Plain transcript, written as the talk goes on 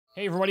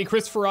Hey everybody,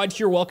 ChristopherOdd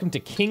here. Welcome to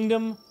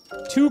Kingdom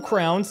Two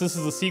Crowns. This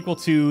is a sequel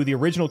to the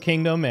original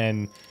Kingdom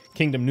and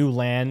Kingdom New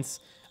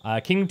Lands.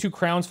 Kingdom Two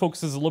Crowns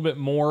focuses a little bit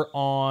more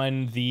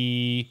on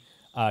the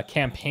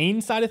campaign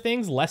side of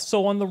things, less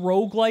so on the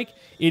roguelike.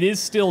 It is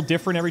still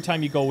different every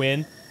time you go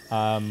in,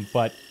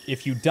 but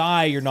if you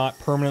die, you're not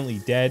permanently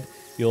dead.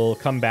 You'll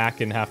come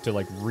back and have to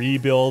like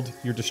rebuild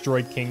your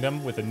destroyed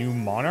kingdom with a new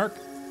monarch.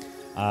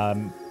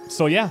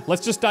 So yeah,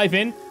 let's just dive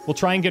in. We'll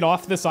try and get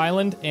off this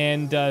island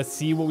and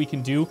see what we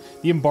can do.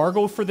 The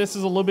embargo for this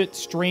is a little bit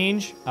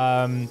strange.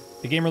 The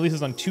game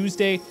releases on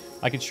Tuesday.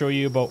 I could show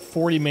you about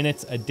 40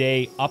 minutes a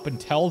day up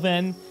until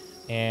then.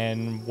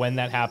 And when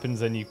that happens,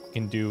 then you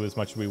can do as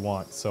much as we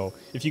want. So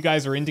if you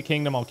guys are into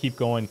Kingdom, I'll keep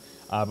going.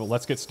 But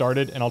let's get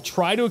started. And I'll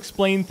try to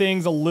explain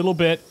things a little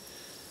bit.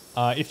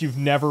 If you've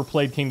never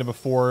played Kingdom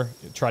before,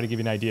 try to give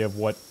you an idea of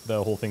what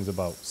the whole thing's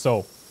about.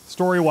 So,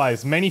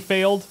 story-wise, many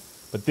failed,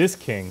 but this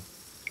king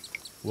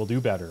we'll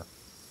do better.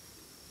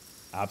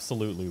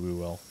 Absolutely we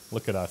will.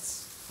 Look at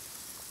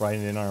us,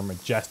 riding in our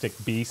majestic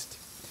beast.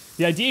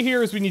 The idea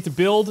here is we need to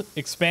build,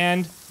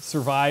 expand,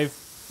 survive,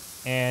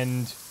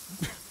 and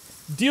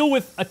deal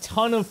with a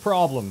ton of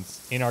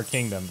problems in our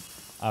kingdom.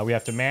 We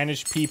have to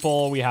manage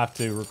people, we have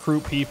to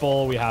recruit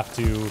people, we have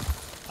to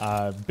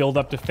build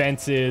up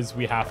defenses,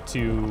 we have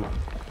to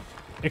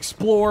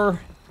explore,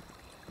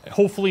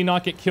 hopefully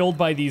not get killed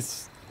by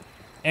these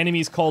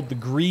enemies called the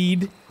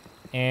Greed.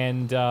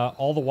 And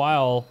all the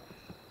while,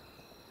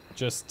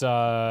 just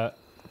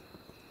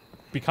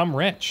become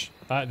rich.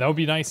 That would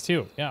be nice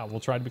too. Yeah, we'll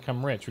try to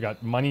become rich. We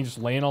got money just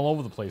laying all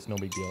over the place, no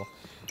big deal.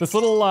 This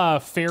little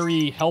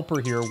fairy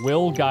helper here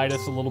will guide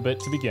us a little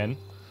bit to begin.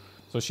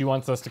 So she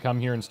wants us to come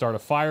here and start a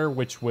fire,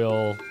 which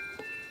will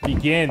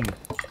begin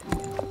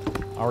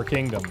our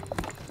kingdom.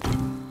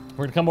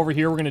 We're gonna come over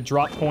here, we're gonna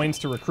drop coins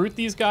to recruit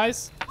these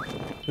guys.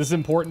 This is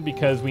important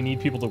because we need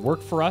people to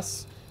work for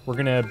us. We're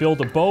gonna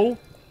build a bow.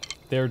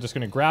 They're just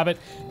going to grab it.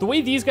 The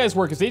way these guys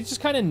work is they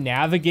just kind of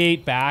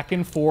navigate back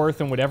and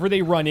forth, and whatever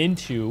they run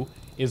into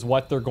is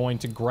what they're going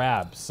to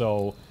grab.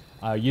 So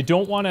you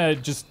don't want to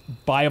just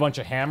buy a bunch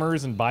of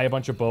hammers and buy a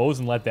bunch of bows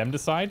and let them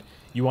decide.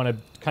 You want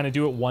to kind of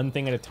do it one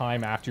thing at a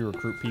time after you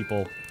recruit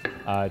people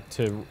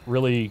to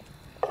really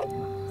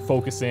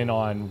focus in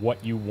on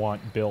what you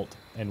want built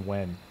and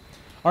when.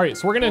 All right,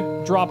 so we're going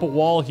to drop a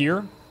wall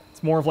here.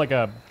 It's more of like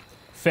a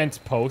fence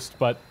post,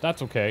 but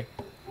that's okay.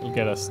 It'll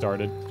get us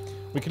started.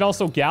 We can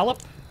also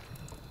gallop,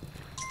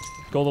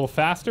 go a little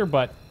faster,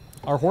 but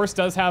our horse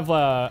does have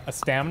a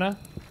stamina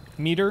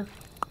meter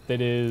that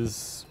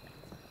is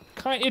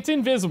it's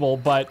invisible,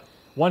 but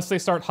once they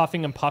start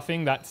huffing and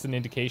puffing, that's an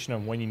indication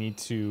of when you need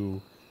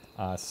to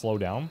slow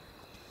down.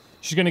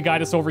 She's going to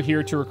guide us over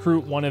here to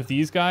recruit one of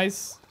these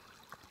guys.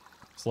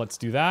 So let's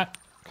do that.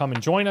 Come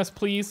and join us,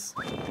 please.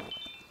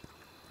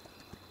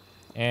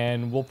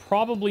 And we'll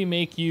probably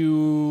make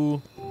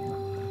you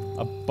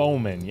a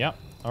bowman. Yep.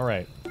 All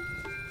right.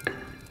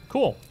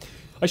 Cool.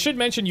 I should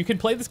mention you can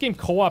play this game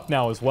co-op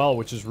now as well,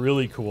 which is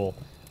really cool.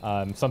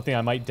 Something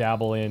I might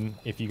dabble in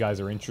if you guys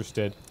are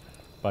interested.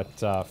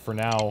 But for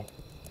now,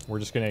 we're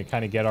just going to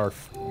kind of get our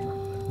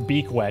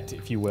beak wet,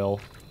 if you will,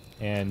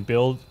 and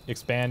build,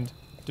 expand,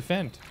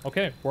 defend.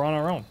 Okay, we're on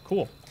our own.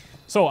 Cool.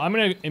 So I'm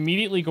going to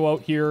immediately go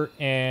out here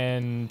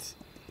and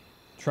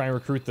try and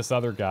recruit this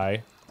other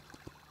guy.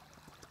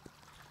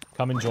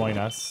 Come and join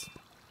us.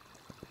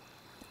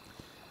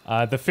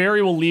 The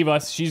fairy will leave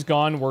us. She's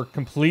gone. We're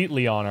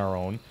completely on our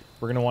own.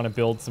 We're going to want to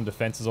build some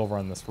defenses over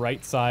on this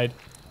right side.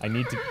 I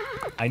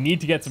need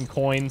to get some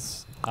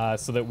coins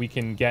so that we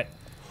can get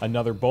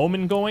another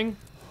bowman going.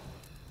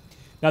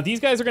 Now,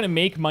 these guys are going to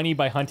make money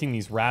by hunting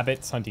these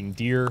rabbits, hunting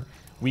deer.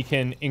 We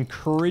can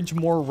encourage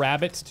more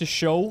rabbits to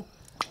show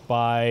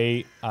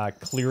by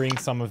clearing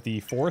some of the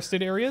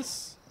forested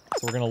areas.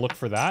 So we're going to look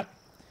for that.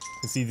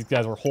 You can see these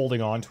guys are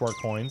holding on to our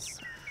coins.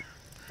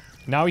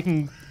 Now we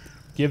can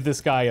give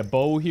this guy a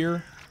bow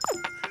here.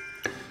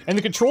 And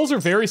the controls are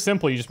very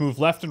simple. You just move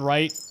left and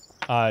right,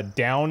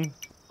 down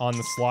on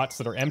the slots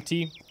that are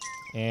empty.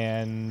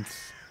 And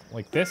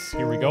like this,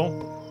 here we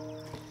go.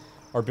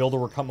 Our builder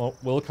will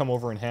come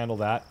over and handle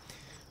that.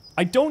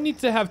 I don't need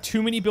to have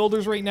too many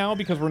builders right now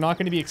because we're not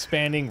going to be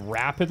expanding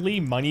rapidly.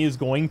 Money is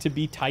going to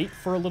be tight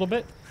for a little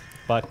bit.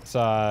 But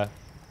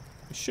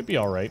it should be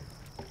all right.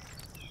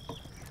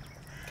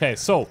 Okay,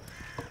 so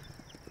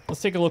let's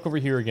take a look over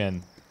here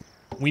again.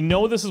 We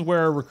know this is where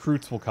our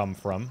recruits will come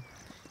from.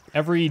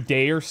 Every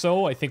day or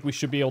so, I think we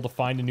should be able to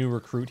find a new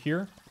recruit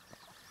here.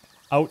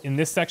 Out in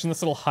this section,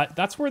 this little hut,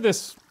 that's where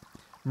this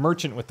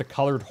merchant with the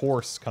colored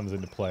horse comes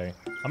into play.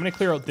 I'm going to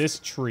clear out this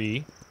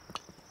tree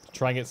to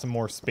try and get some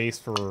more space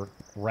for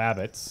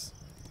rabbits.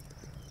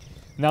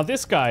 Now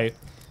this guy,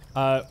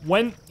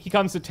 when he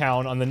comes to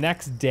town on the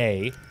next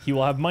day, he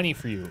will have money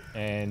for you.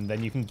 And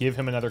then you can give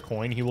him another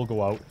coin. He will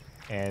go out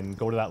and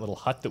go to that little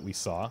hut that we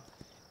saw.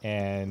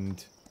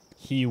 And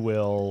he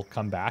will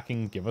come back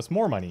and give us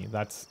more money.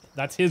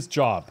 That's his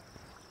job,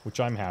 which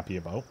I'm happy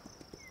about.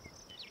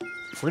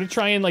 We're gonna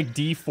try and like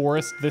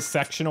deforest this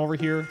section over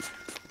here.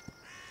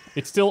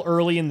 It's still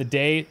early in the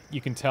day.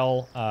 You can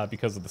tell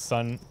because of the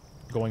sun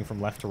going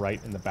from left to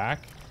right in the back.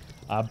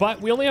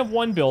 But we only have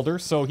one builder,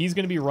 so he's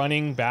going to be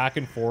running back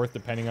and forth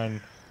depending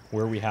on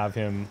where we have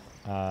him,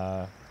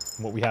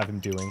 what we have him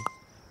doing.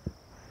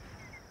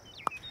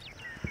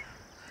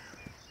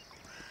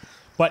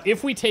 But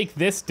if we take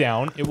this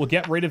down, it will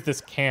get rid of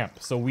this camp,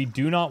 so we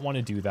do not want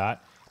to do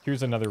that.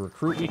 Here's another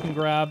recruit we can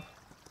grab.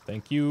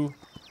 Thank you.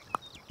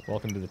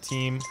 Welcome to the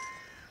team.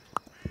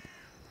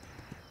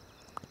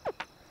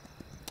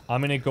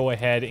 I'm going to go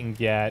ahead and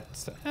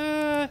get...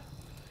 yeah,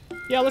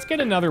 let's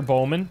get another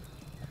bowman.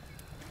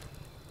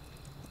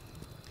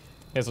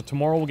 Okay, so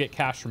tomorrow we'll get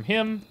cash from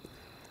him.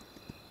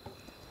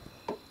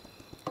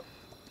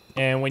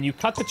 And when you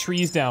cut the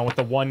trees down with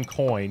the 1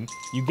 coin,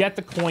 you get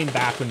the coin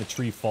back when the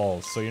tree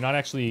falls. So you're not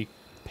actually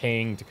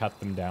paying to cut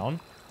them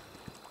down.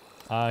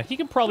 He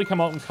can probably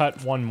come out and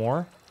cut 1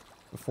 more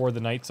before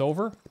the night's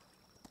over.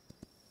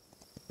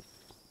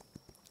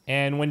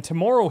 And when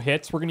tomorrow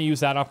hits, we're going to use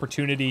that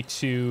opportunity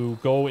to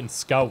go and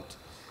scout.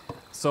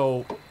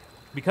 So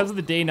because of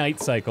the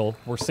day-night cycle,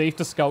 we're safe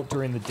to scout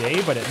during the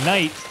day, but at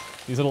night,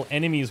 these little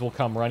enemies will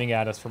come running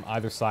at us from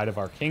either side of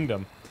our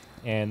kingdom.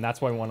 And that's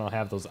why we want to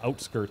have those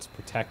outskirts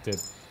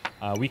protected.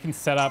 We can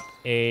set up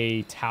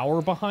a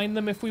tower behind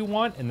them if we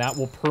want, and that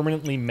will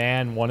permanently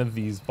man one of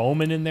these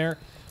bowmen in there.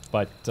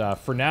 But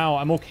for now,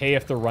 I'm okay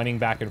if they're running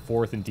back and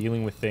forth and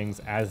dealing with things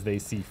as they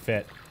see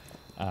fit,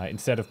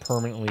 instead of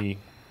permanently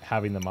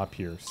having them up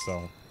here.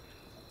 So,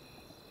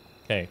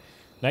 okay,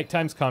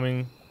 nighttime's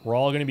coming. We're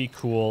all going to be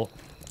cool.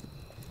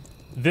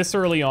 This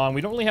early on,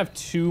 we don't really have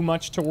too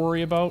much to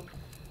worry about.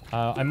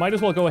 I might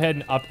as well go ahead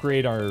and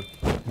upgrade our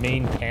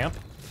main camp.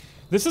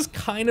 This is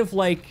kind of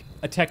like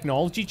a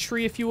technology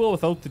tree, if you will,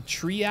 without the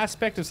tree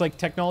aspect. It's like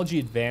technology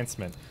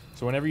advancement.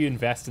 So whenever you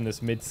invest in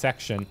this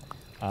midsection,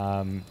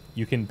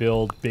 you can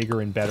build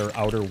bigger and better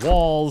outer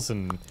walls,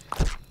 and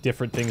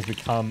different things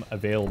become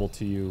available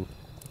to you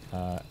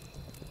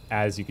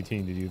as you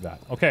continue to do that.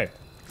 Okay,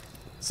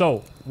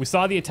 so we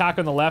saw the attack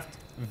on the left,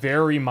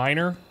 very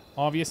minor,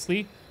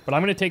 obviously, but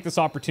I'm going to take this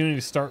opportunity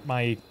to start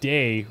my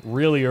day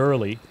really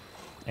early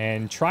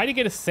and try to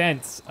get a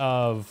sense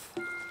of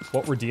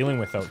what we're dealing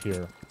with out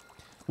here.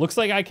 Looks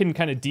like I can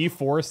kind of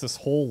deforest this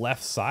whole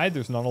left side.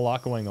 There's not a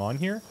lot going on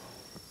here,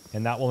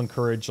 and that will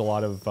encourage a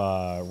lot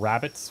of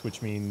rabbits,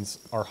 which means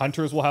our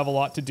hunters will have a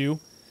lot to do,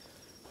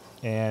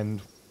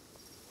 and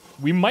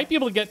we might be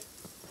able to get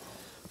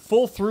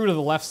full through to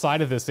the left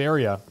side of this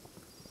area.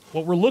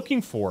 What we're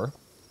looking for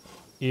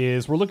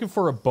is we're looking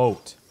for a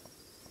boat.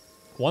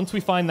 Once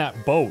we find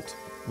that boat,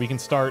 we can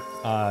start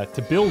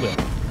to build it.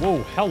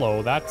 Whoa,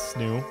 hello, that's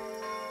new.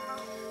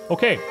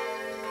 Okay,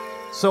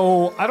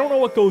 so I don't know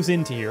what goes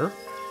into here,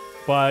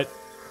 but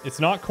it's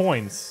not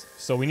coins.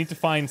 So we need to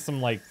find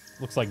some, like,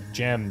 looks like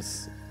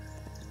gems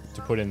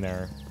to put in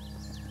there.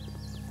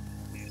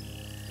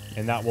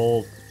 And that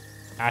will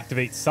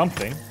activate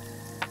something.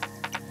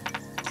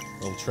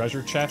 Little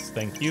treasure chest,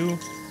 thank you.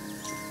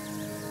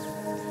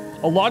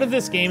 A lot of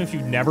this game, if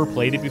you've never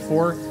played it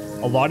before,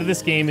 a lot of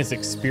this game is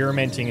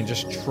experimenting and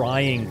just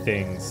trying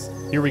things.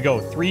 Here we go,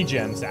 3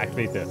 gems to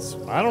activate this.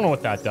 I don't know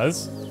what that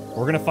does.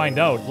 We're gonna find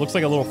out. It looks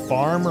like a little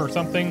farm or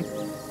something.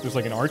 There's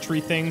like an archery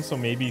thing, so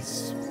maybe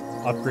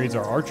upgrades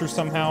our archer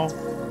somehow.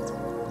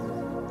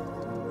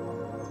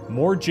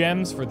 More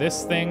gems for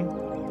this thing.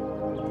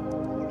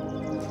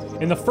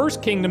 In the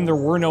first kingdom, there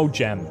were no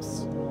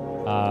gems.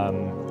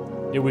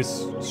 It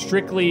was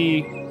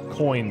strictly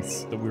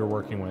coins that we were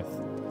working with.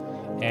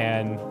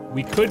 And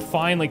we could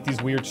find like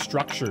these weird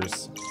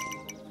structures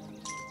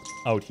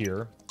out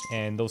here.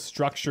 And those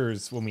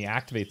structures, when we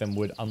activate them,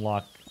 would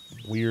unlock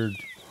weird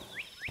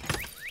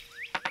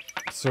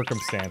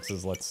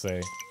circumstances, let's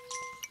say.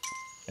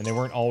 And they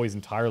weren't always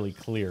entirely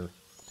clear.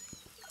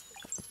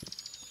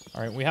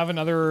 Alright, we have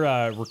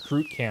another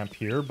recruit camp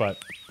here, but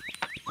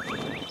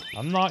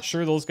I'm not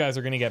sure those guys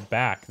are going to get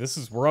back.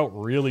 We're out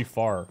really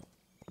far.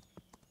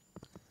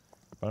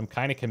 But I'm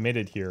kind of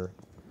committed here.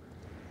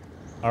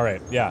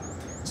 Alright, yeah.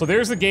 So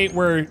there's the gate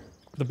where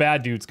the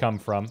bad dudes come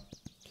from.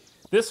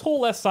 This whole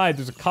left side,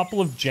 there's a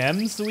couple of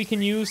gems that we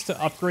can use to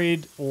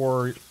upgrade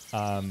or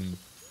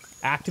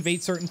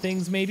activate certain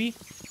things, maybe.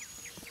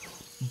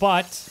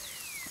 But,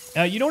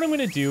 you know what I'm going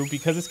to do,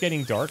 because it's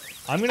getting dark?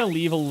 I'm going to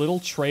leave a little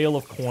trail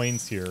of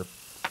coins here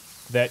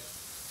that...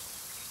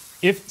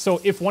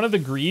 If one of the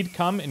greed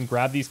come and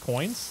grab these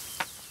coins,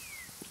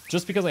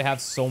 just because I have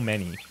so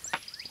many,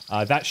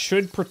 that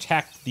should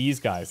protect these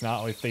guys.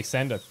 Now, if they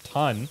send a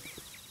ton,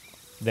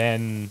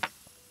 then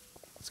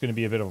it's going to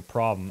be a bit of a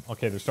problem.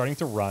 Okay, they're starting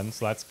to run,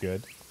 so that's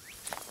good.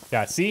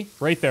 Yeah, see?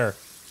 Right there.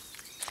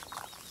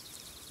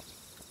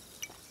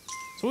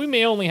 So we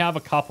may only have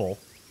a couple.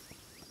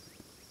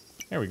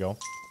 There we go.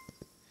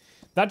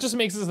 That just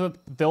makes it so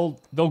that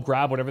they'll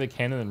grab whatever they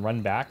can and then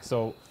run back.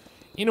 So,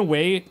 in a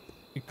way,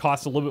 it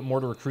costs a little bit more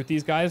to recruit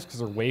these guys because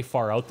they're way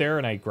far out there,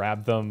 and I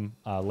grab them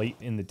late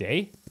in the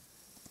day.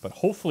 But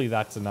hopefully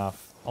that's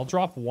enough. I'll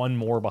drop 1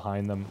 more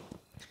behind them.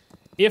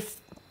 If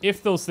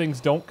those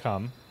things don't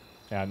come...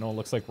 Yeah, no, it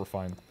looks like we're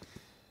fine.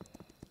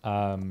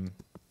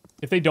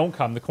 if they don't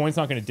come, the coin's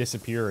not going to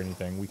disappear or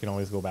anything. We can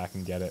always go back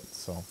and get it,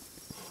 so.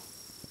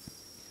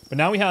 But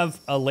now we have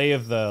a lay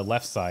of the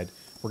left side.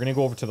 We're going to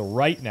go over to the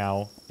right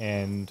now,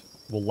 and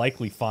we'll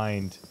likely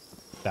find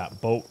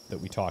that boat that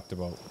we talked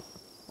about.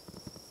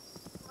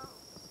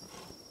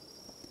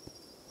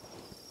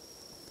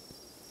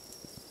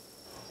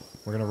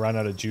 We're going to run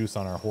out of juice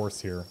on our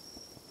horse here.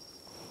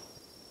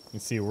 You can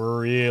see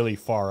we're really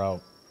far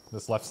out.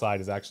 This left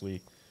side is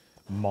actually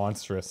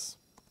monstrous.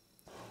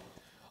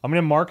 I'm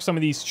going to mark some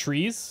of these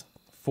trees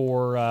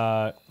for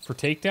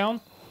takedown.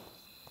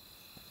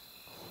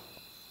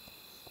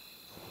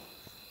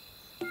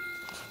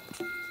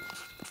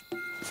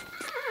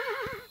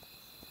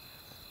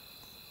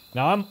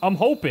 Now I'm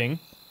hoping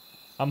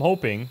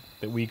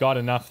that we got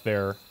enough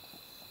there.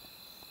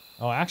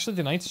 Oh, actually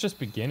the night's just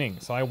beginning,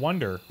 so I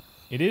wonder.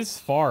 It is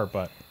far,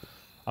 but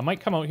I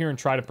might come out here and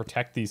try to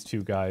protect these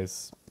two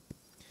guys.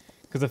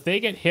 Because if they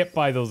get hit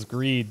by those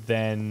greed,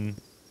 then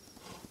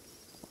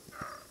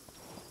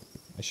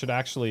I should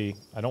actually...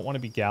 I don't want to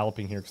be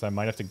galloping here because I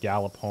might have to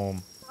gallop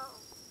home.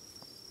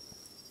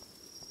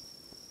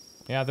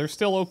 Yeah, they're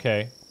still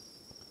okay.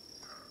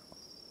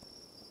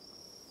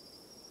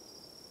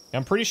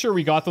 I'm pretty sure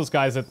we got those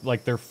guys at,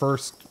 like, their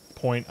first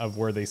point of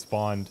where they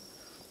spawned.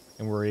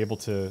 And we were able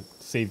to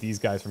save these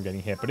guys from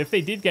getting hit. But if they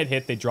did get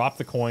hit, they drop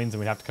the coins and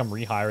we'd have to come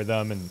rehire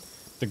them. And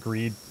the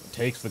greed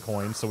takes the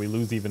coins, so we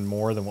lose even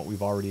more than what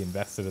we've already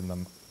invested in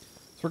them.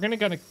 So we're gonna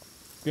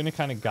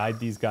kind of guide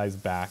these guys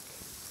back.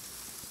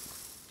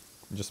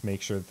 And just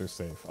make sure that they're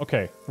safe.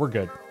 Okay, we're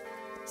good.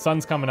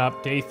 Sun's coming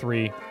up, day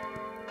 3.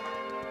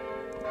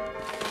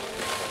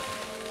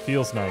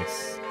 Feels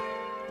nice.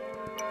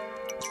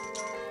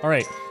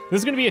 Alright.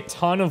 There's going to be a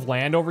ton of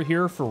land over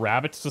here for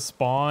rabbits to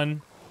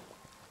spawn.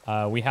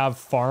 We have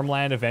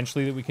farmland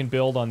eventually that we can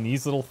build on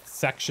these little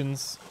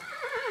sections.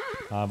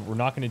 We're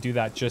not going to do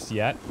that just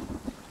yet.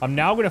 I'm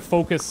now going to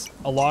focus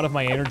a lot of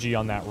my energy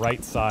on that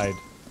right side.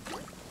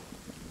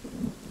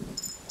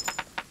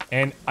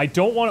 And I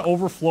don't want to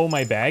overflow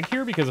my bag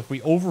here, because if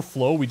we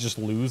overflow, we just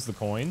lose the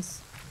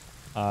coins.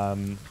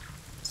 So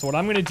what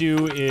I'm going to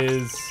do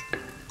is...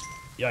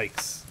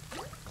 Yikes.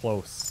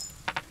 Close.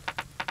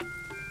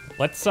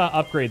 Let's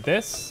upgrade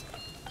this.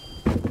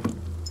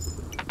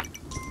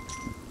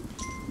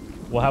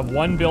 We'll have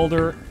 1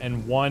 builder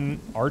and 1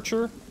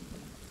 archer.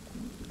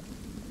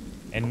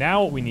 And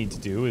now what we need to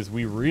do is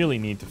we really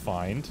need to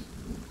find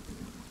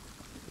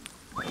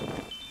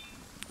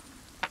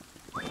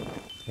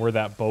where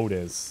that boat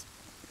is.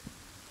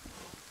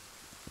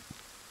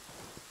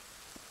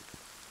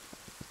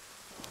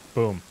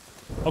 Boom.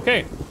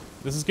 Okay,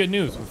 this is good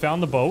news. We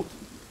found the boat.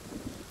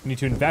 We need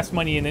to invest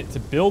money in it to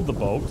build the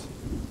boat.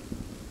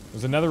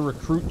 There's another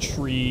recruit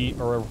tree,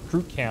 or a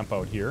recruit camp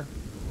out here.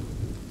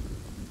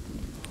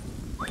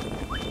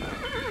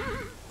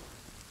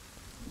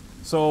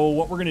 So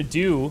what we're going to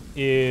do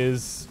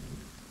is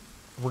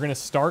we're going to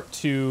start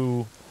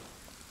to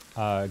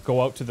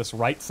go out to this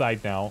right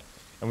side now.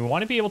 And we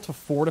want to be able to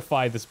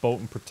fortify this boat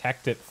and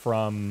protect it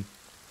from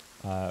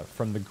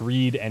the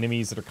greed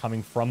enemies that are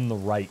coming from the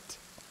right.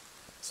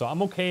 So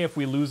I'm okay if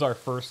we lose our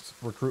first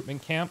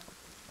recruitment camp.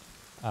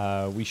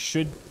 We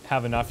should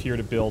have enough here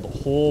to build a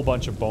whole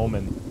bunch of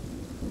bowmen.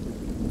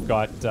 We've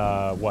got,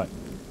 what?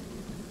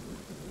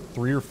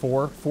 3 or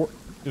 4? 4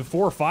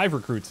 or 5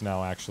 recruits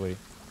now, actually.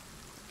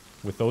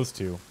 With those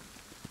two.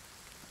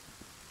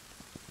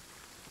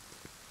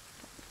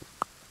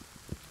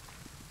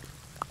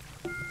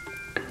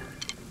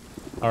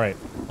 Alright,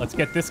 let's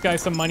get this guy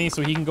some money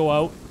so he can go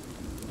out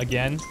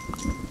again.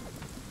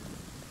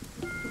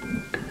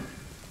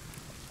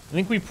 I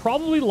think we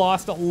probably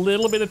lost a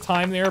little bit of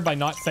time there by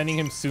not sending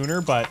him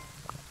sooner, but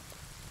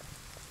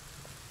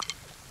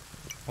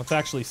let's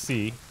actually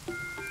see.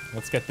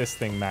 Let's get this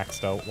thing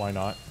maxed out, why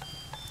not?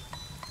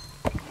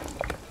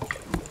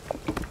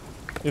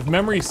 If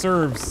memory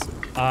serves,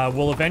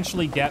 we'll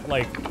eventually get,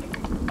 like,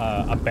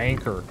 a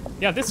banker.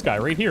 Yeah, this guy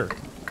right here.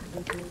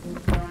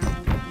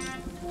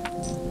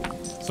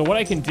 So what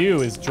I can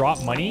do is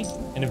drop money,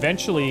 and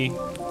eventually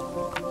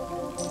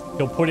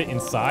he'll put it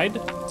inside.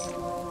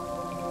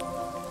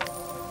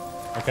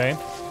 Okay?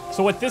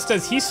 So what this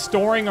does, he's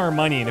storing our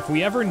money, and if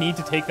we ever need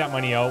to take that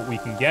money out, we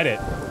can get it.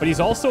 But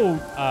he's also,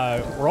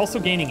 we're also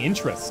gaining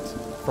interest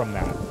from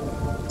that.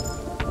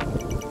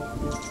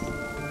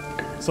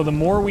 So the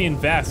more we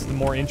invest, the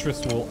more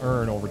interest we'll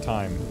earn over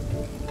time.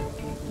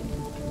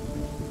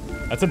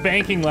 That's a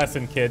banking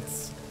lesson,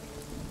 kids.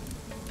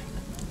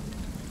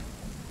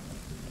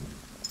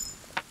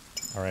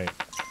 Alright.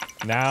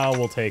 Now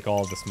we'll take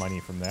all of this money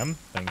from them.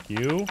 Thank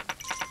you.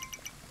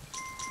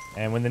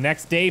 And when the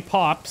next day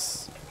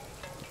pops,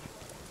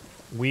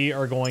 we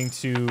are going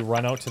to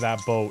run out to that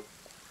boat.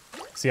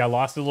 See, I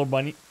lost a little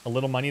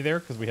money there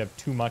because we have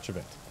too much of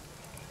it.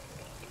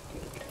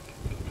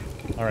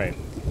 All right.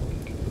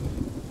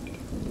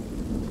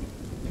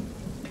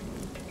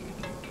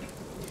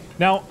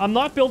 Now, I'm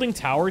not building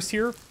towers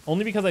here,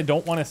 only because I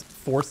don't want to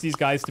force these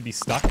guys to be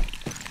stuck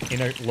in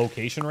a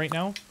location right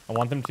now. I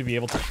want them to be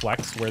able to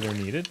flex where they're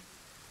needed.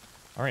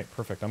 All right,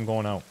 perfect. I'm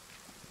going out.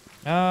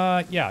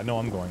 Yeah, no,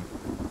 I'm going.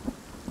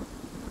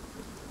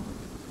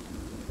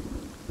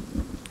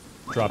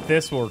 Drop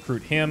this, we'll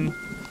recruit him.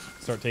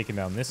 Start taking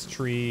down this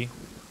tree.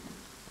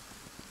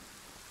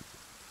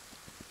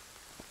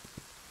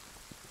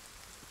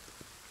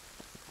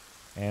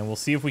 And we'll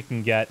see if we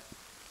can get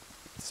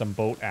some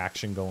boat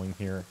action going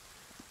here.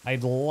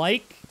 I'd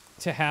like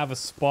to have a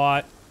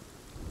spot...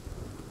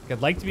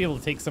 I'd like to be able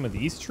to take some of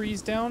these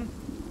trees down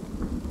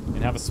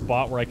and have a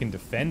spot where I can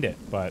defend it,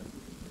 but...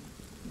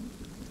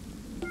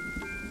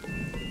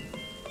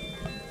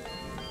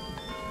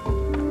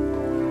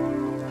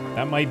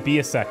 that might be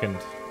a second.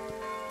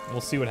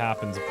 We'll see what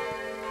happens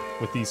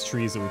with these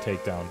trees that we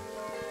take down.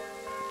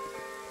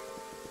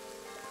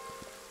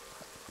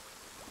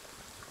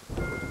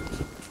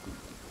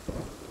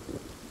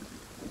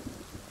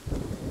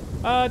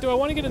 Do I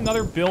want to get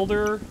another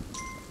builder?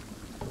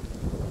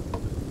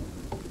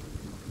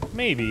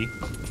 Maybe.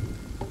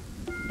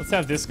 Let's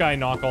have this guy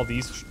knock all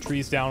these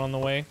trees down on the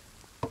way.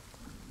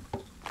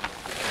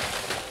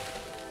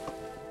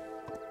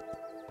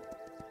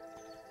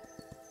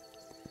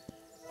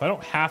 If I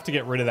don't have to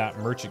get rid of that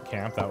merchant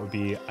camp, that would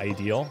be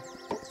ideal.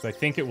 Because I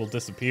think it will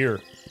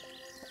disappear.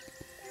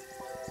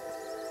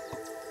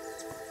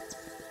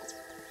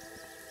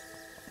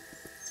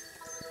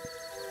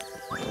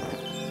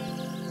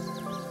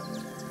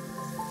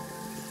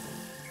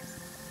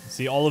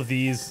 See, all of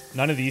these,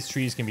 none of these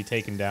trees can be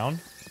taken down.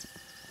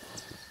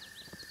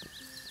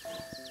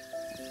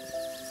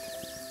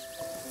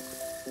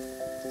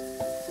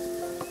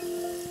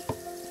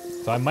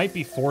 So I might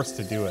be forced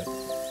to do it.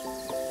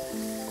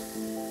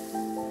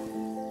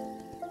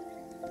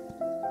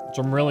 Which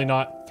I'm really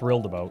not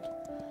thrilled about.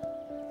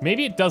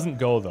 Maybe it doesn't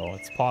go, though.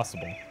 It's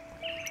possible.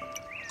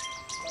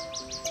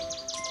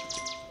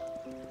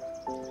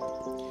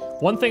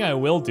 One thing I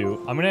will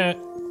do, I'm gonna...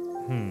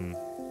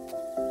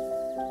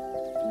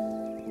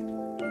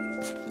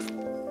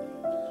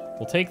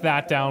 We'll take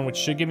that down, which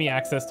should give me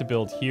access to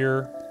build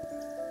here.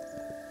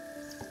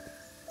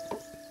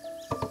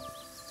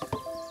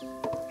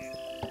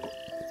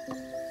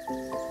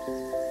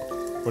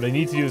 What I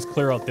need to do is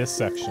clear out this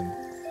section.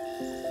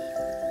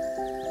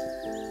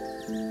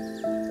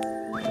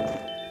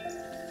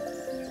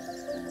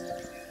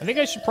 I think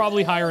I should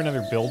probably hire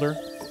another builder.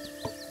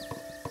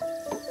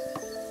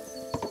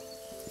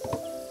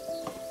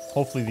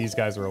 Hopefully these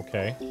guys are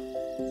okay.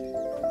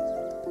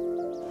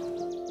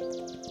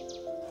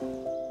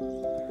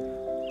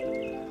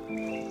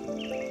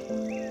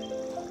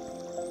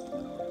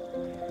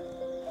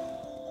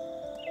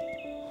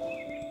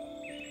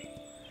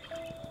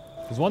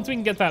 Because once we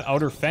can get that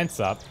outer fence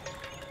up,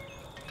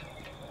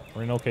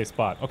 we're in an okay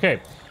spot.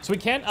 Okay, so we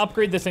can't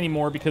upgrade this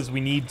anymore because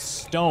we need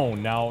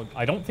stone. Now,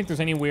 I don't think there's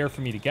anywhere for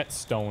me to get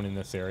stone in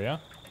this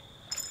area.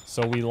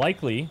 So we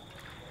likely...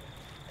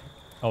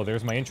 Oh,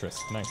 there's my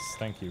interest. Nice,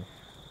 thank you.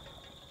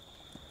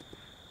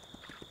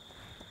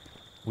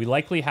 We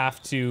likely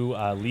have to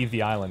leave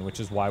the island, which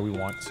is why we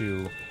want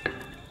to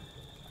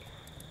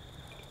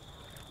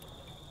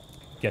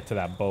get to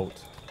that boat.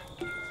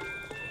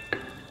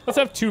 Let's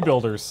have 2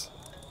 builders.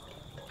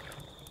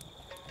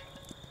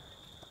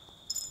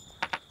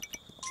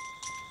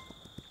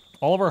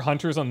 All of our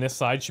hunters on this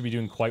side should be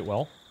doing quite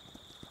well.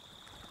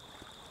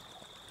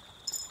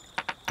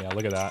 Yeah,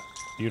 look at that.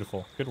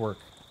 Beautiful. Good work.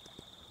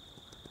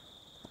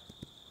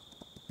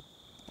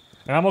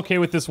 And I'm okay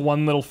with this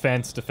one little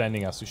fence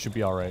defending us. We should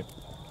be alright.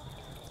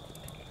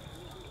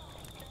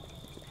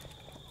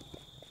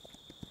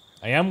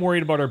 I am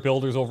worried about our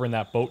builders over in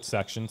that boat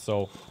section,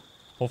 so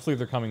hopefully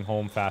they're coming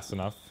home fast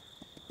enough.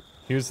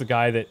 Here's the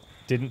guy that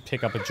didn't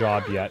pick up a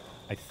job yet.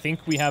 I think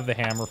we have the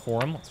hammer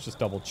for him. Let's just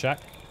double check.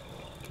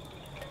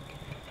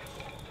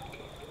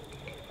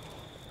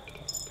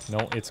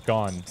 No, it's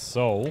gone.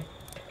 So,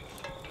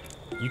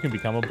 you can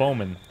become a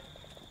bowman.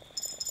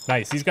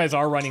 Nice. These guys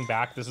are running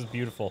back. This is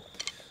beautiful.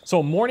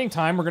 So, morning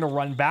time, we're going to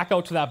run back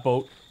out to that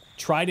boat,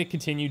 try to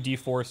continue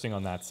deforesting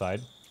on that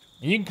side.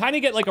 And you can kind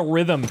of get like a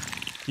rhythm.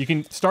 You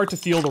can start to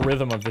feel the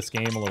rhythm of this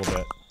game a little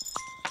bit.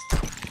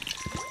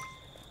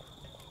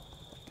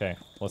 Okay,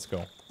 let's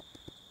go.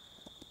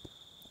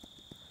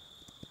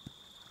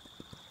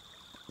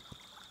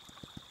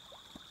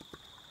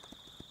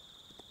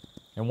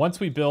 And once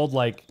we build,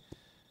 like,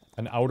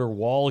 an outer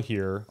wall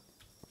here...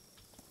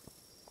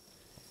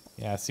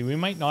 Yeah, see, we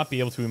might not be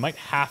able to. We might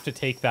have to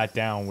take that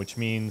down, which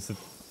means that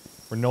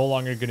we're no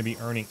longer going to be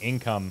earning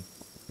income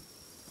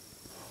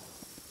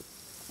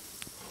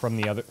from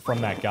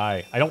that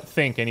guy. I don't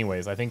think,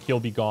 anyways. I think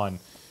he'll be gone.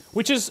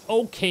 Which is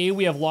okay.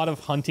 We have a lot of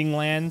hunting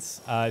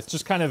lands. It's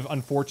just kind of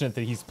unfortunate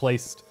that he's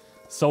placed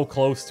so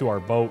close to our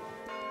boat.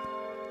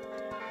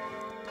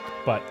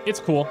 But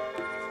it's cool.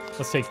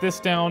 Let's take this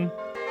down.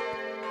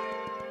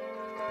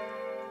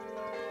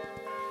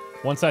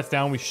 Once that's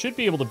down, we should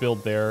be able to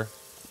build there.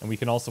 And we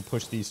can also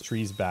push these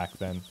trees back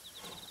then.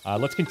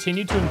 Let's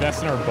continue to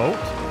invest in our boat.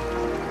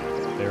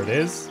 There it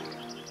is.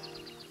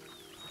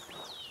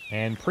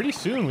 And pretty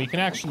soon, we can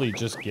actually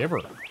just give her.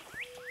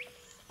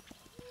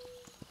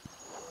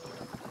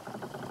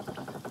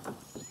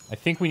 I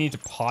think we need to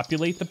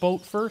populate the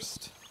boat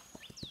first.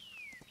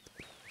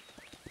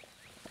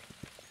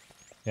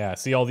 Yeah,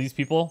 see all these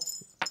people?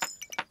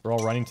 We're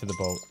all running to the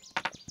boat.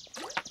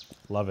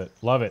 Love it,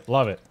 love it,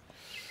 love it.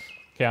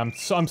 Okay,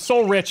 I'm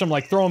so rich, I'm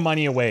like throwing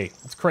money away.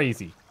 It's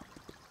crazy.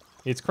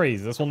 It's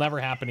crazy. This will never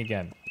happen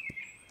again.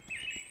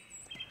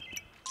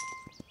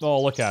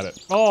 Oh, look at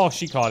it. Oh,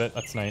 she caught it.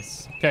 That's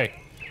nice. Okay,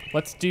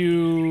 let's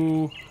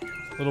do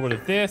a little bit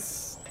of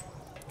this.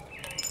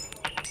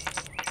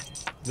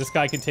 This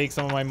guy can take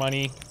some of my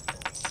money.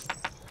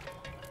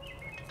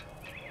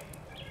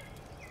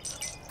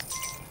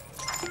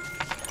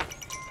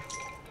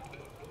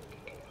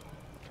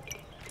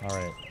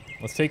 Alright.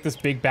 Let's take this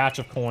big batch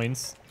of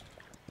coins.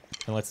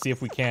 And let's see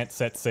if we can't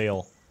set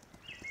sail.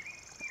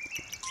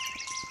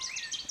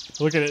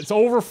 Look at it. It's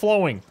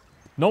overflowing.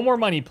 No more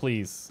money,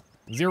 please.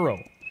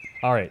 0.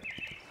 Alright.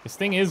 This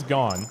thing is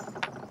gone.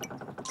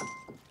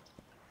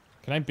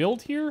 Can I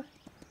build here?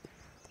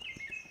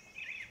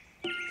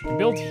 I can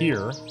build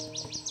here.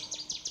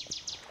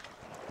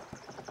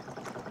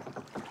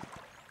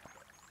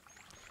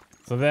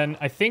 So then,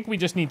 I think we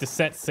just need to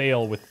set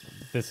sail with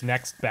this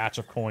next batch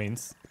of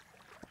coins.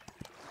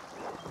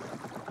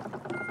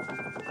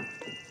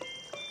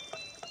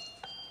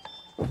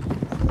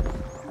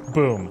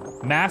 Boom.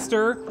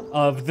 Master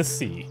of the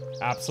sea.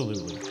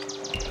 Absolutely.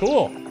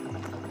 Cool.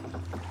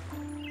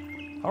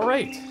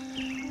 Alright.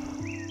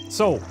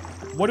 So,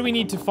 what do we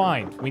need to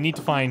find? We need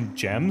to find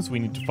gems. We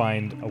need to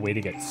find a way to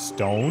get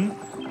stone.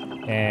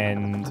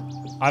 And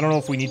I don't know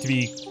if we need to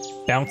be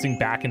bouncing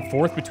back and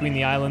forth between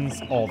the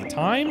islands all the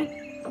time.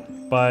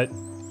 But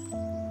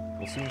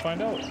we'll soon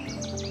find out.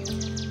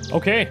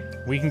 Okay,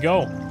 we can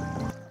go.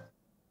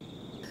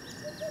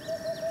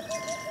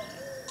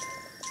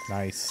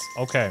 Nice.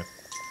 Okay.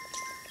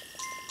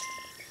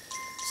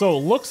 So,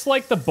 looks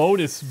like the boat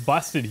is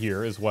busted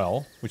here as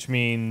well, which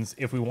means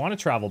if we want to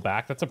travel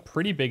back, that's a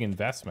pretty big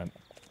investment.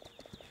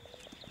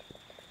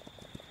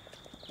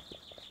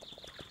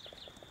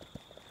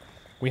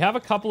 We have a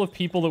couple of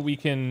people that we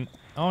can...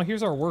 Oh,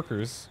 here's our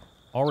workers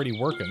already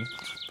working.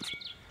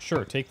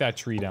 Sure, take that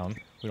tree down.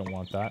 We don't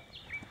want that.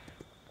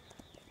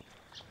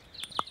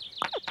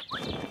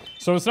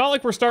 So it's not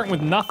like we're starting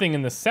with nothing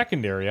in the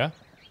second area.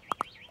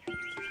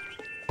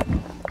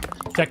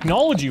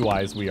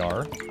 Technology-wise, we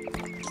are.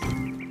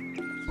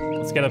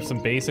 Let's get up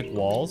some basic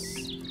walls.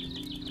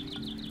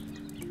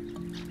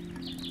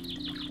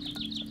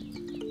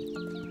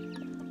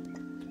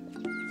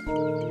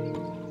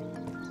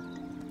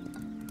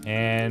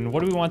 And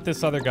what do we want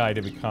this other guy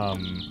to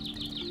become?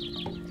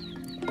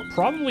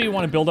 Probably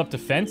want to build up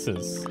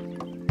defenses.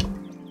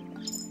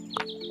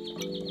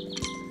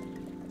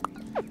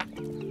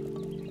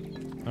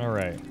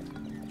 Alright.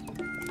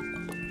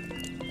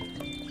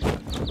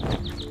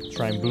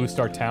 Try and boost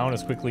our town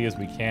as quickly as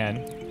we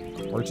can.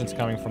 Merchants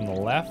coming from the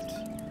left.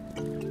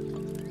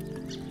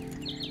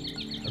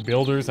 Our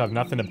builders have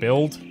nothing to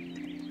build.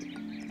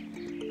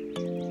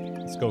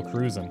 Let's go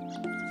cruising.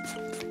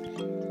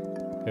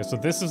 Okay, so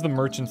this is the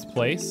merchant's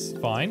place.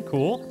 Fine,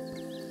 cool.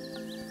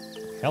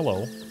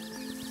 Hello.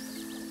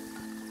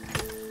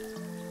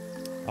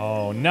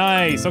 Oh,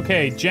 nice.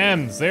 Okay,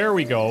 gems. There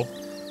we go.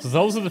 So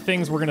those are the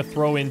things we're going to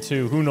throw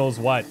into who knows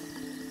what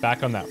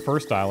back on that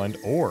first island,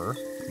 or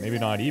maybe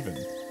not even.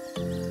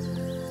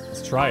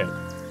 Let's try it.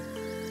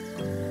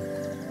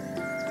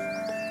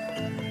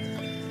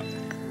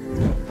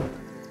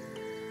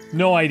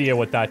 No idea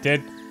what that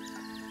did.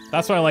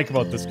 That's what I like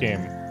about this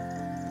game.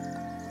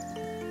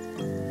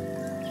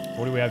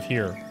 What do we have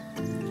here?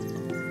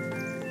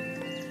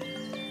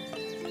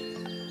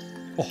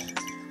 Oh,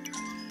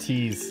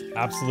 tease.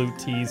 Absolute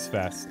tease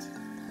fest.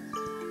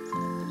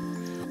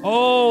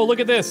 Oh, look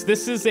at this.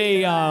 This is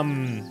a,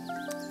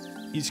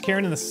 he's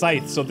carrying the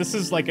scythe. So this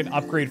is like an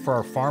upgrade for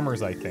our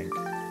farmers, I think.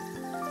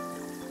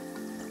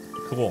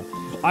 Cool.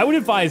 I would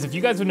advise, if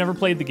you guys have never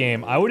played the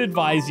game, I would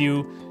advise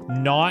you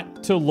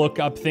not to look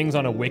up things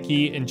on a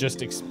wiki and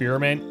just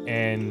experiment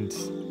and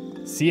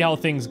see how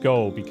things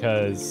go,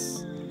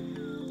 because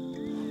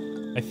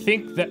I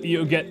think that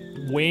you'll get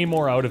way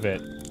more out of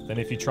it than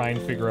if you try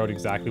and figure out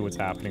exactly what's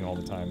happening all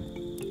the time.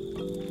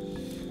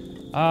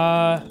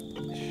 I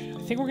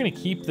think we're gonna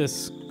keep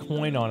this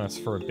coin on us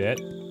for a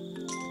bit.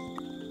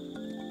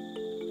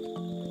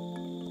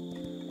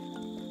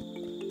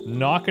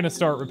 Not gonna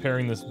start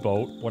repairing this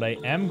boat. What I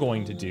am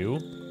going to do,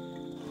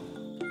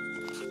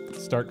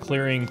 start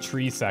clearing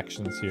tree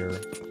sections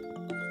here.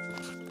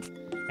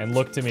 And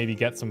look to maybe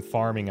get some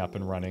farming up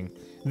and running.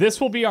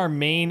 This will be our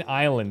main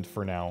island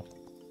for now.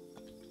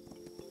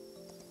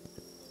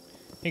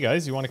 Hey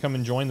guys, you want to come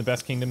and join the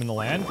best kingdom in the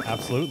land?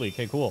 Absolutely.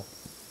 Okay, cool.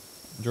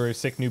 Enjoy your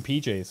sick new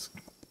PJs.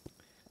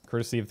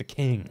 Courtesy of the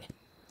king.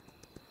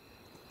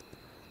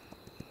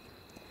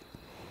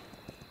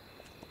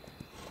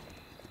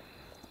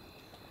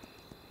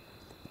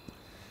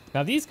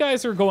 Now these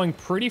guys are going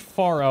pretty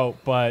far out,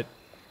 but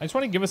I just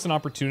want to give us an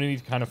opportunity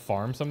to kind of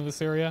farm some of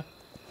this area.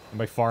 And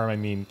by farm, I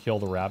mean kill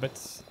the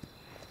rabbits.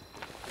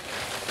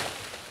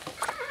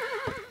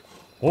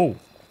 Whoa.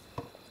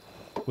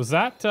 Was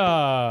that,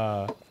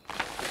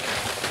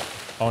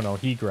 Oh no,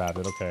 he grabbed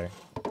it, okay.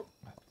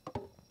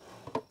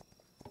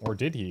 Or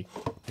did he?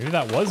 Maybe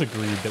that was a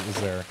greed that was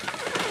there.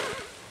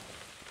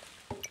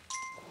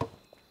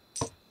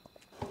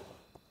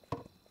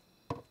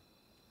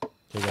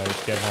 Okay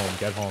guys, get home,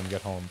 get home,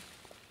 get home.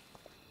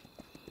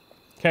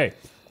 Okay,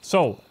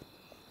 so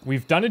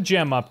we've done a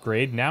gem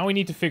upgrade. Now we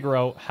need to figure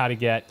out how to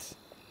get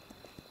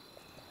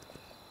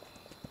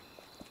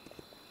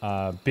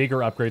bigger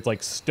upgrades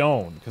like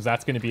stone, because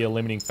that's going to be a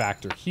limiting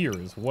factor here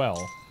as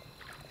well.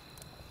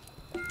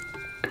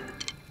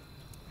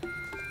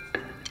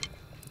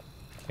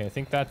 Okay, I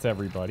think that's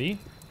everybody.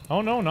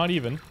 Oh no, not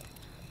even.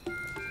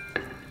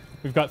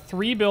 We've got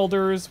 3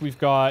 builders. We've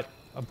got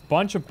a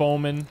bunch of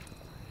bowmen.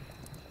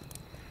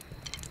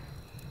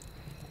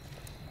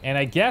 And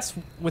I guess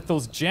with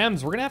those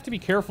gems, we're going to have to be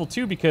careful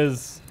too,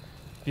 because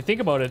if you think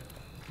about it,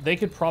 they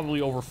could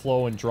probably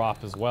overflow and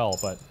drop as well.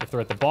 But if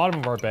they're at the bottom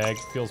of our bag,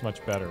 it feels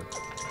much better.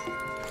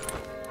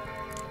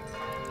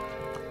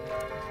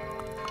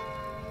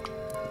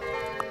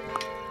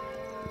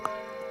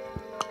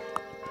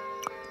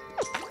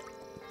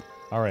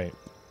 Alright,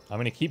 I'm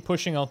going to keep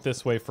pushing out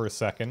this way for a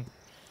second.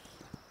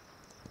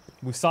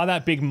 We saw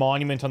that big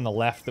monument on the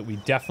left that we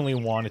definitely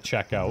want to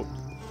check out.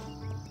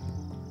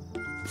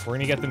 We're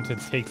going to get them to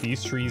take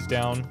these trees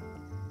down.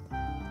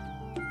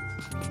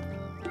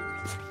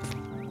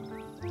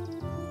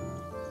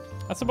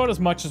 That's about as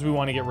much as we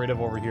want to get rid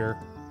of over here.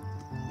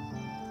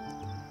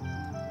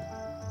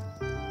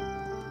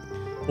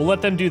 We'll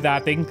let them do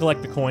that. They can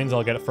collect the coins.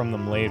 I'll get it from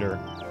them later.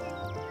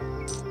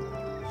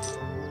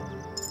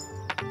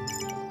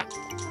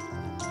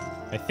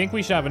 I think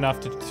we should have enough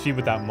to see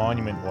what that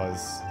monument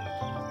was.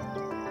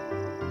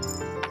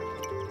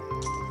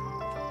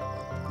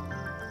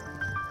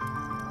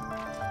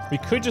 We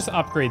could just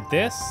upgrade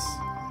this.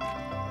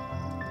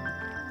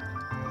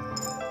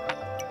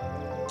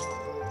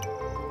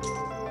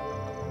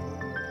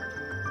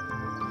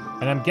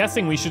 And I'm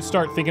guessing we should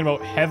start thinking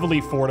about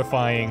heavily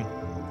fortifying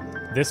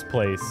this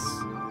place,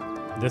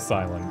 this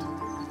island.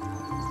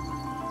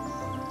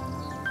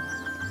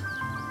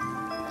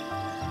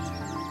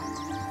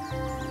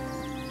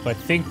 So I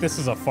think this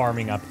is a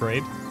farming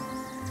upgrade.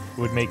 It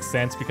would make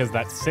sense because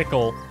that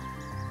sickle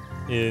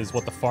is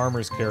what the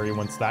farmers carry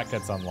once that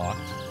gets unlocked.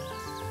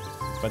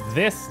 But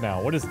this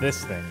now, what is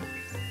this thing?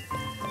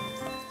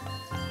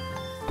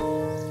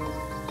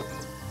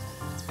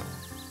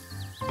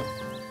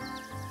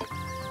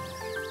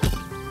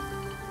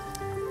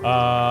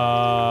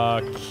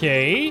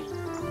 Okay.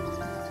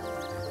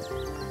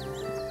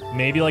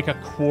 Maybe like a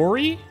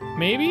quarry?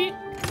 Maybe?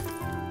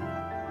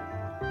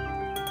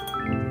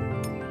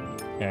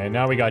 Okay,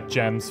 now we got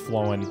gems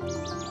flowing.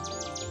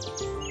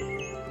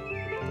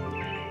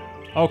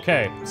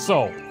 Okay,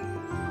 so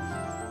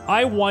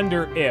I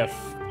wonder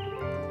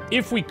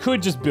if we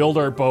could just build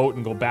our boat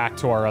and go back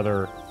to our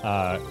other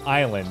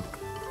island,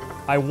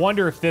 I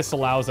wonder if this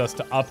allows us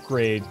to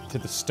upgrade to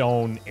the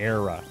stone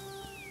era,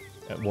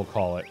 we'll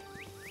call it.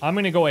 I'm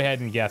going to go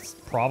ahead and guess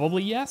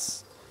probably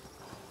yes.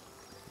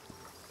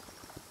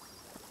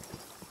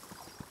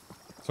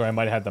 Sorry, I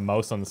might have had the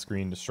mouse on the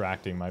screen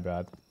distracting, my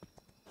bad.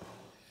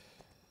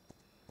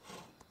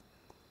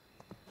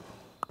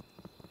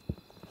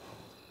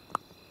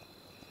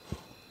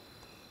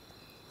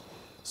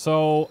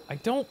 So, I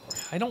don't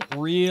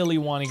really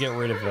want to get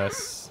rid of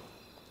this.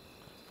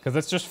 Because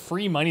it's just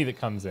free money that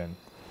comes in.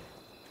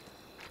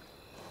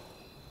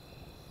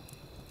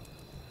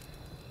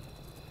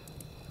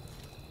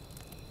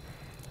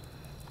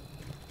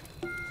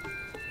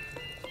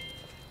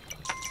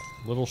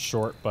 A little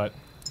short, but...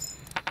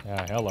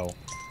 yeah, hello.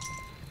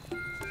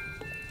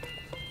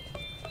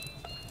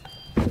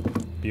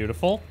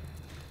 Beautiful.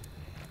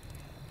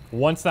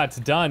 Once that's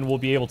done, we'll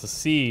be able to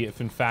see if,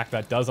 in fact,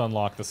 that does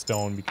unlock the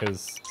stone,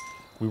 because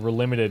we were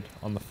limited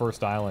on the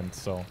first island,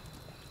 so...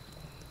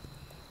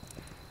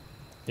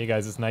 Hey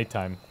guys, it's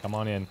nighttime. Come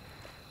on in.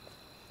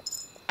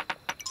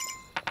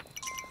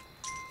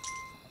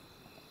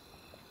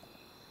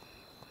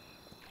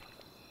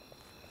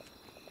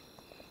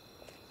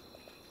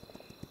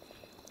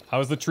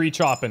 How's the tree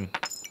chopping?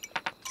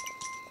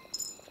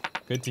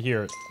 Good to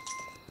hear it.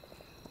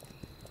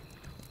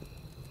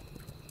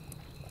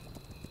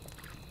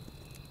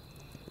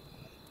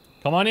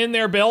 Come on in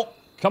there, Bill.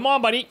 Come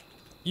on, buddy.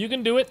 You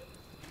can do it.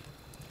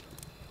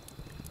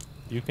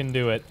 You can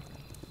do it.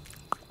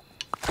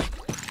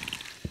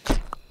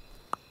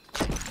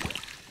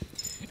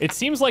 It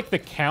seems like the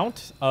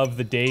count of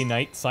the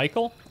day-night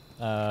cycle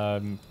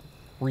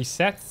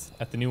resets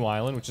at the new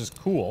island, which is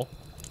cool.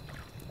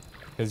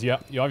 Because you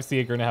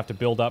obviously are going to have to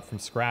build up from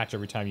scratch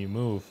every time you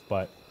move,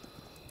 but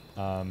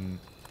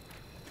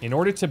in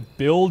order to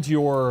build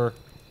your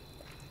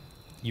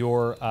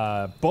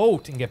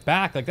boat and get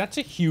back, like, that's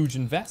a huge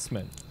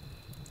investment.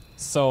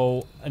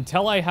 So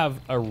until I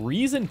have a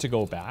reason to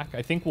go back,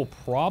 I think we'll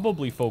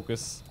probably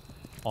focus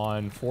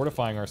on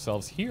fortifying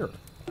ourselves here.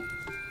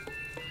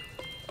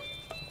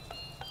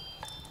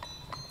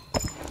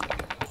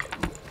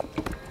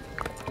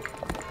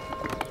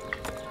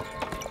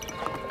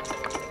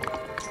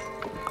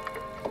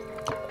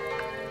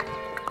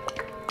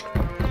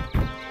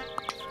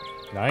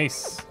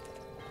 Nice.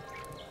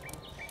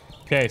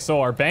 Okay,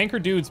 so our banker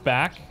dude's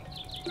back.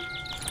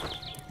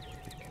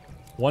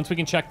 Once we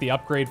can check the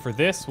upgrade for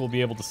this, we'll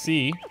be able to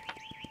see.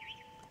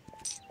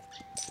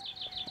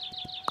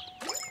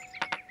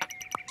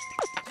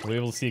 We'll be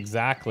able to see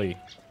exactly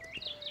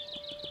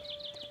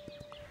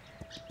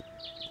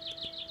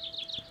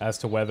as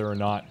to whether or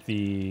not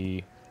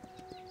the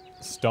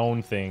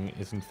stone thing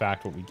is in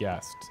fact what we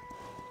guessed.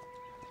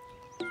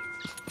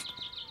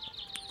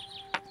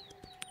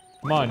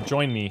 Come on,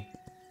 join me.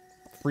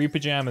 Free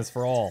pajamas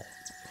for all.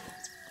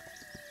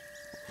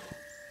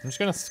 I'm just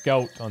gonna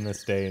scout on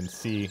this day and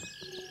see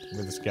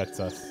where this gets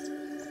us.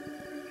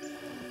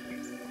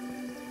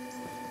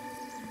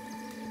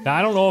 Now,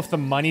 I don't know if the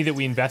money that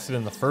we invested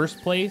in the first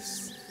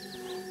place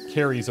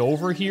carries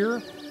over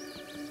here.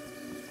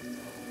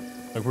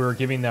 Like we were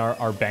giving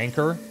our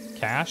banker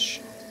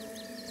cash.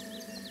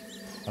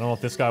 I don't know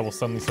if this guy will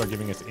suddenly start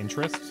giving us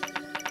interest.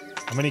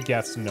 I'm gonna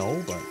guess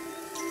no, but...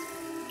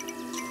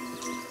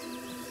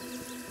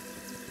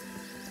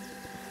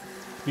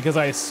 because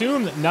I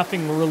assume that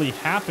nothing really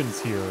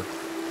happens here.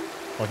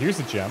 Oh, here's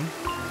a gem.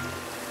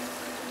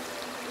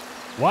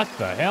 What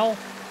the hell?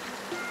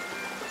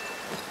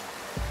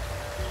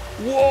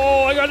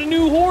 Whoa, I got a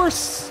new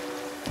horse!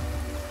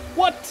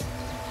 What?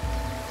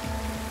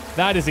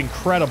 That is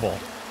incredible.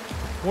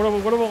 What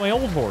about my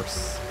old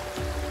horse?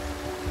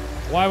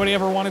 Why would I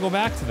ever want to go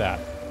back to that?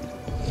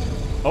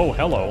 Oh,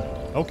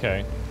 hello.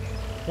 Okay.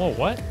 Whoa,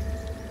 what?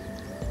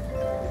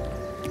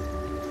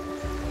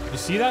 You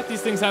see that?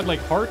 These things had,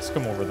 like, hearts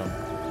come over them.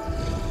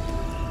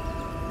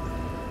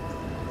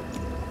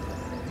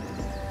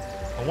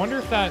 I wonder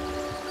if that...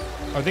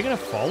 are they gonna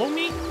follow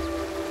me?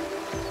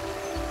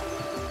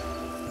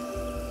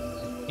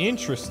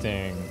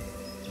 Interesting.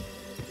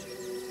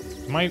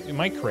 Am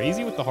I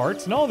crazy with the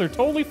hearts? No, they're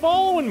totally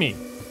following me.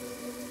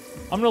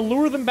 I'm gonna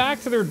lure them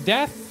back to their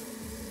death.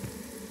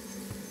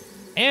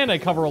 And I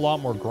cover a lot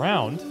more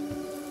ground.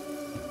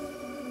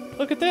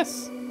 Look at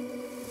this.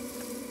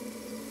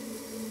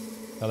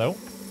 Hello?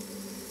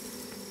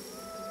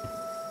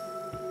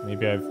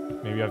 Maybe I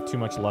have too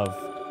much love.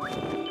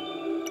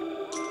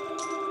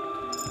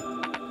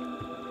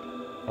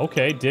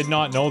 Okay, did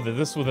not know that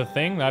this was a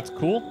thing. That's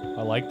cool.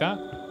 I like that.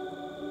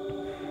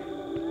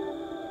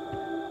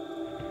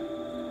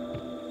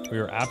 We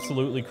are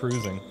absolutely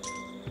cruising.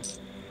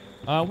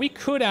 We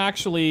could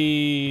actually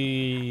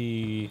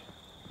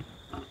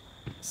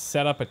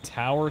set up a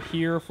tower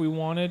here if we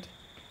wanted.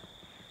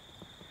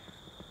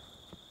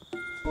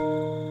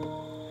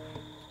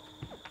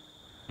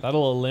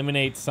 That'll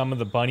eliminate some of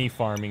the bunny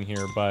farming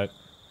here, but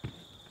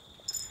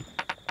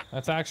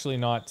that's actually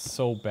not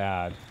so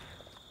bad.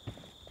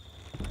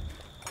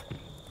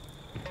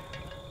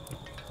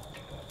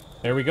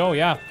 There we go,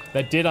 yeah.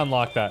 That did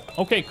unlock that.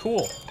 Okay,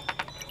 cool.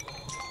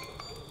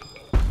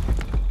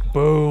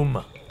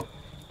 Boom.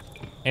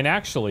 And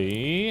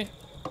actually,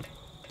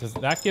 does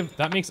that give...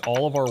 that makes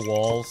all of our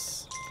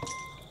walls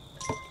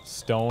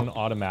stone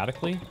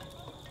automatically?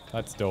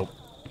 That's dope.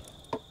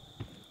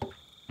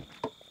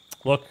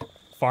 Look,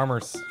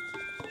 farmers.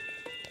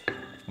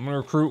 I'm gonna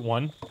recruit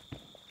one.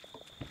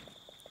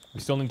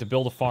 We still need to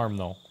build a farm,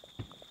 though.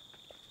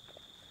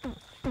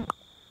 Ooh,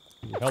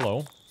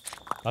 hello.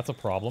 That's a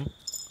problem.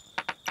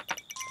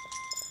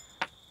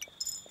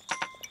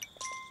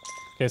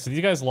 Okay, so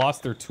these guys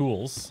lost their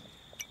tools.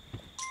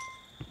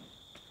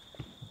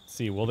 Let's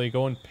see, will they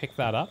go and pick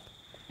that up?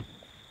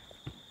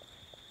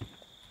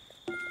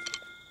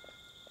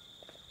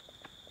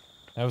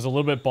 That was a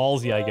little bit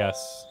ballsy, I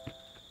guess.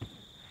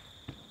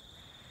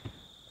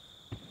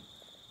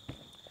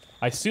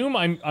 I assume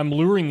I'm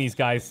luring these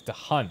guys to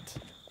hunt.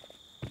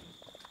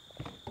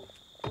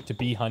 To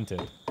be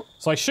hunted.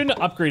 So I shouldn't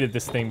have upgraded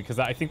this thing because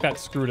I think that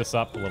screwed us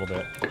up a little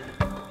bit.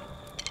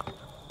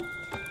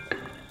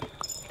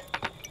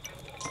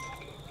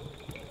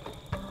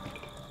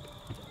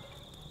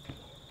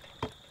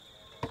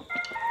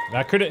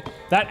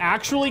 That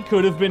actually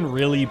could have been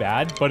really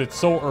bad, but it's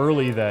so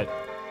early that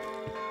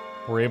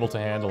we're able to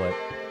handle it.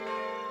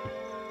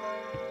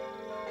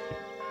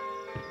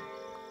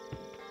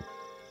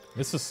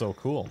 This is so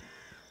cool.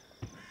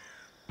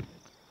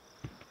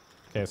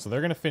 Okay, so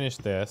they're gonna finish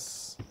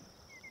this.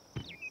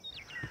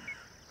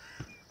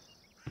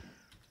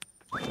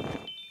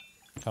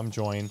 Come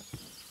join.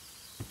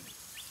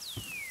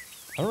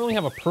 I don't really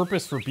have a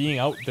purpose for being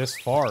out this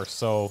far,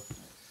 so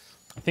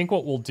I think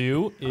what we'll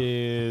do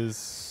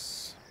is...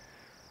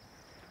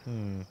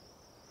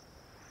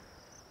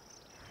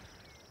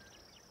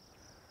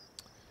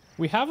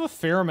 we have a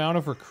fair amount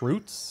of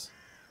recruits.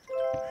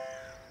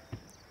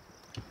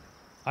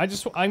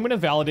 I'm gonna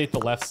validate the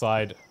left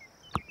side.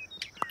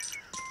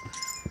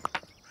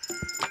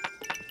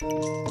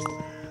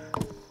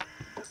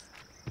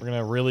 We're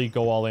gonna really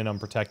go all in on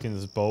protecting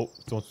this boat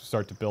once we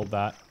start to build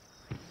that.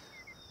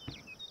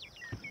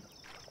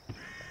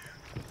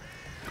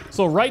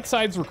 So right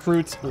side's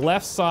recruits,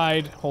 left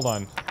side, hold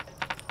on.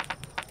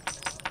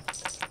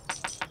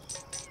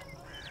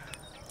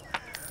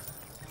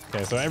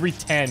 Okay, so every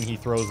 10 he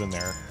throws in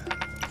there.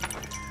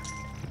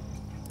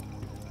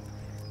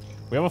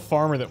 We have a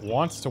farmer that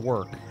wants to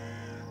work.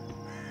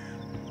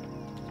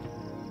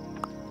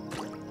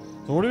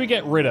 So what do we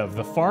get rid of?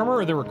 The farmer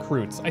or the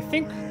recruits? I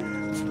think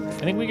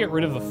we get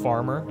rid of the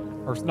farmer.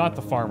 Or not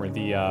the farmer,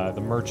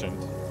 the merchant.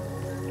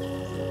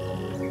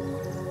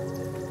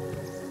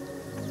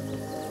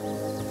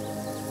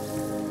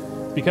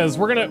 Because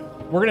we're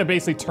gonna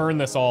basically turn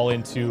this all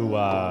into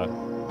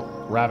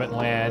rabbit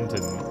land,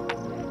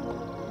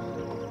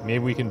 and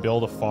maybe we can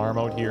build a farm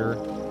out here.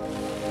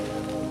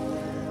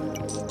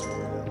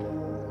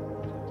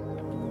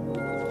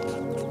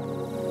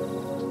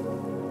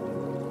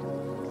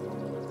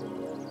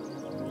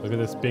 Look at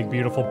this big,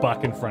 beautiful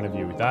buck in front of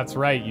you. That's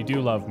right, you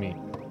do love me.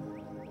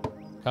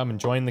 Come and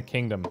join the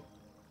kingdom.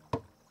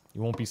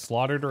 You won't be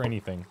slaughtered or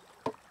anything.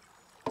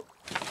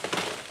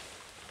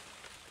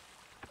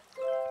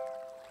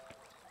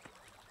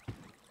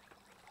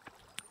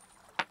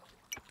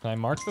 Can I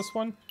mark this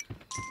one?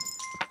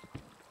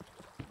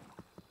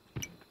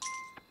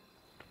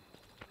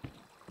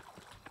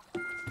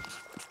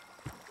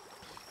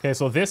 Okay,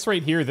 so this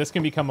right here, this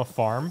can become a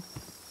farm.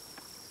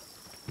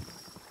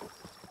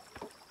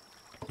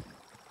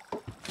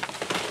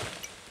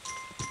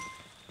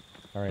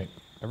 Alright,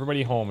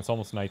 everybody home. It's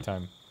almost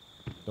nighttime.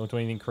 Don't do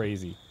anything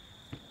crazy.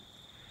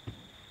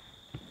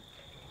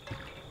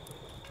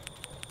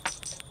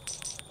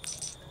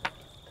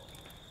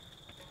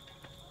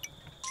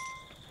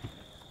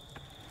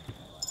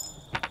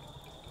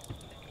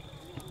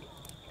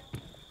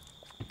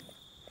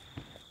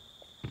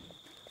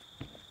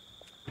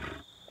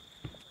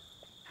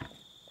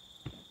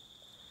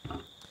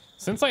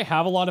 Since I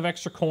have a lot of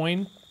extra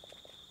coin,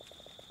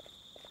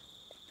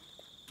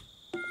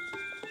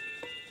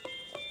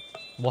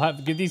 we'll have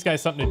to give these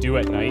guys something to do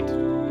at night.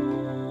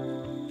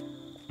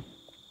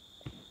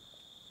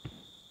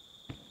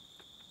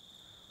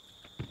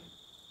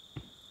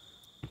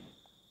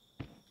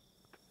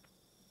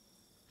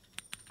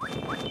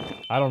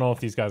 I don't know if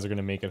these guys are going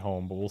to make it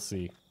home, but we'll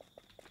see.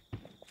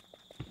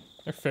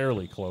 They're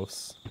fairly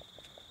close.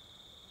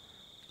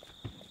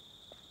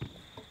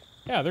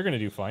 Yeah, they're going to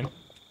do fine.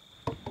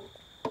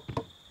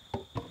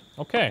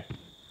 Okay.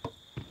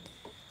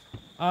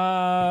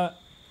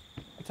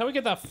 Until we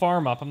get that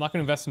farm up, I'm not going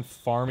to invest in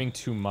farming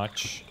too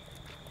much.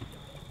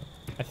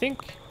 I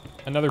think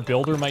another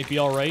builder might be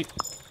alright.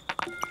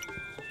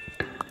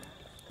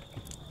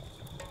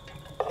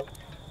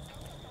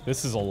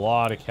 This is a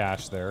lot of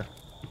cash there.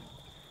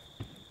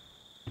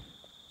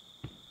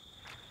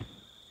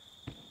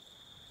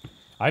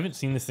 I haven't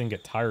seen this thing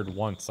get tired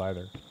once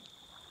either.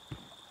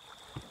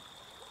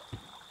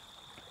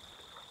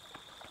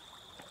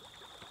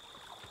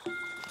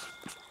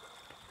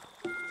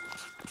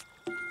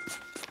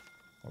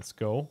 Let's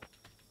go.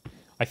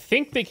 I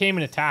think they came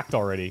and attacked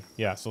already.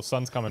 Yeah, so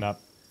sun's coming up.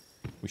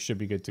 We should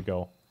be good to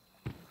go.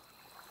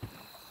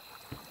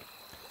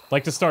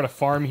 Like to start a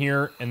farm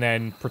here and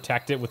then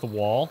protect it with a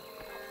wall.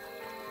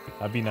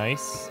 That'd be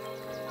nice.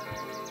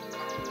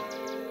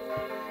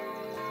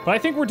 But I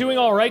think we're doing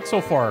all right so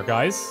far,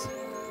 guys.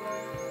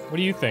 What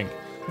do you think?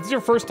 If this is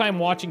your first time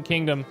watching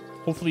Kingdom,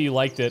 hopefully you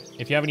liked it.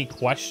 If you have any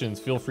questions,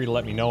 feel free to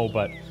let me know,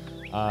 but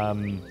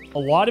a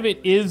lot of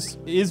it is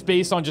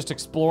based on just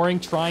exploring,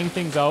 trying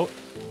things out.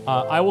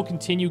 I will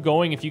continue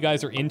going if you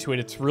guys are into it.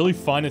 It's really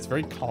fun. It's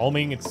very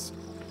calming. It's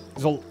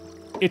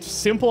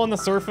simple on the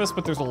surface,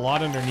 but there's a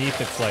lot underneath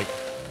that's like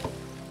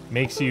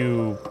makes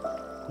you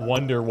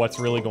wonder what's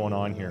really going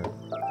on here.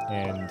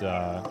 And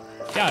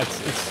yeah,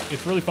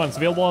 it's really fun. It's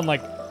available on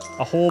like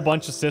a whole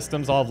bunch of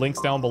systems. I'll have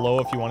links down below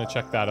if you want to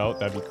check that out.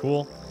 That'd be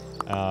cool.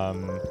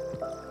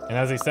 And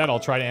as I said, I'll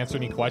try to answer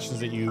any questions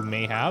that you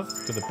may have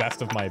to the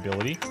best of my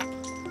ability.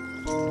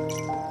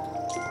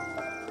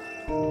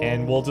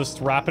 And we'll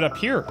just wrap it up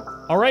here.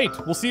 All right,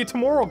 we'll see you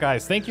tomorrow,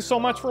 guys. Thank you so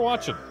much for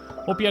watching.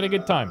 Hope you had a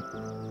good time.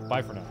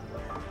 Bye for now.